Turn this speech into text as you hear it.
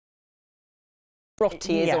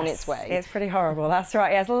Rotty is on its way. It's pretty horrible, that's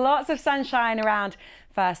right. Yes, lots of sunshine around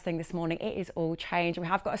first thing this morning. It is all changed. We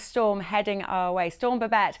have got a storm heading our way. Storm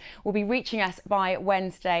Babette will be reaching us by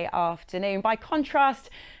Wednesday afternoon. By contrast,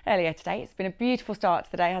 earlier today, it's been a beautiful start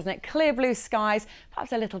to the day, hasn't it? Clear blue skies,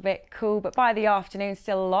 perhaps a little bit cool, but by the afternoon,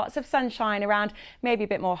 still lots of sunshine around, maybe a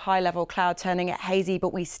bit more high-level cloud turning it hazy,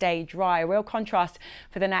 but we stay dry. A real contrast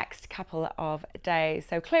for the next couple of days.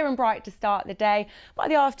 So clear and bright to start the day. By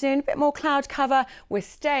the afternoon, a bit more cloud cover. We're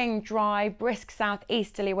staying dry, brisk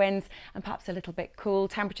southeasterly winds and perhaps a little bit cool.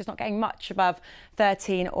 Temperatures not getting much above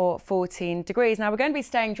 13 or 14 degrees. Now we're going to be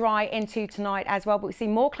staying dry into tonight as well, but we see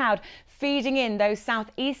more cloud feeding in those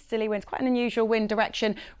southeasterly winds. Quite an unusual wind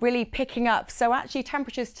direction really picking up. So actually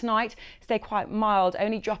temperatures tonight stay quite mild,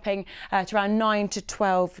 only dropping to around 9 to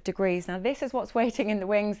 12 degrees. Now this is what's waiting in the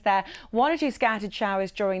wings there. 1 or 2 scattered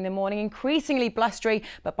showers during the morning, increasingly blustery,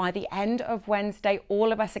 but by the end of Wednesday,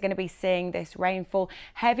 all of us are going to be seeing this rainfall,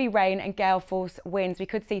 heavy rain and gale force winds. We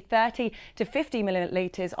could see 30 to 50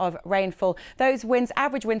 millimetres of rainfall. Those winds,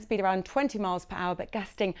 average wind speed around 20 miles per hour, but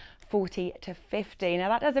gusting 40 to 50. Now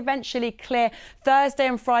that does eventually clear. Thursday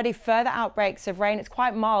and Friday, further outbreaks of rain. It's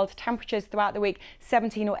quite mild. Temperatures throughout the week,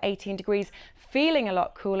 17 or 18 degrees, feeling a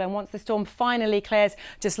lot cooler. And once the storm finally clears,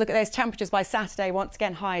 just look at those temperatures by Saturday. Once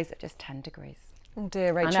again, highs at just 10 degrees. Oh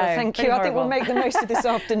dear, Rachel, thank you. I think we'll make the most of this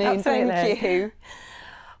afternoon. Thank you.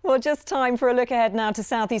 Well, just time for a look ahead now to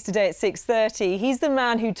Southeast today at 6:30. He's the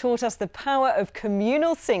man who taught us the power of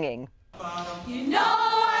communal singing. You know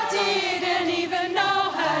I didn't even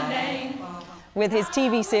know her name. With his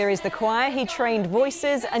TV series The Choir, he trained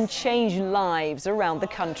voices and changed lives around the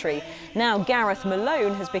country. Now Gareth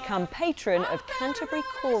Malone has become patron of Canterbury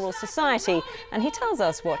Choral Society, and he tells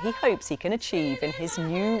us what he hopes he can achieve in his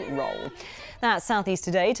new role. That's Southeast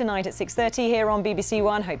Today, tonight at 6:30 here on BBC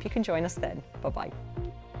One. Hope you can join us then. Bye-bye.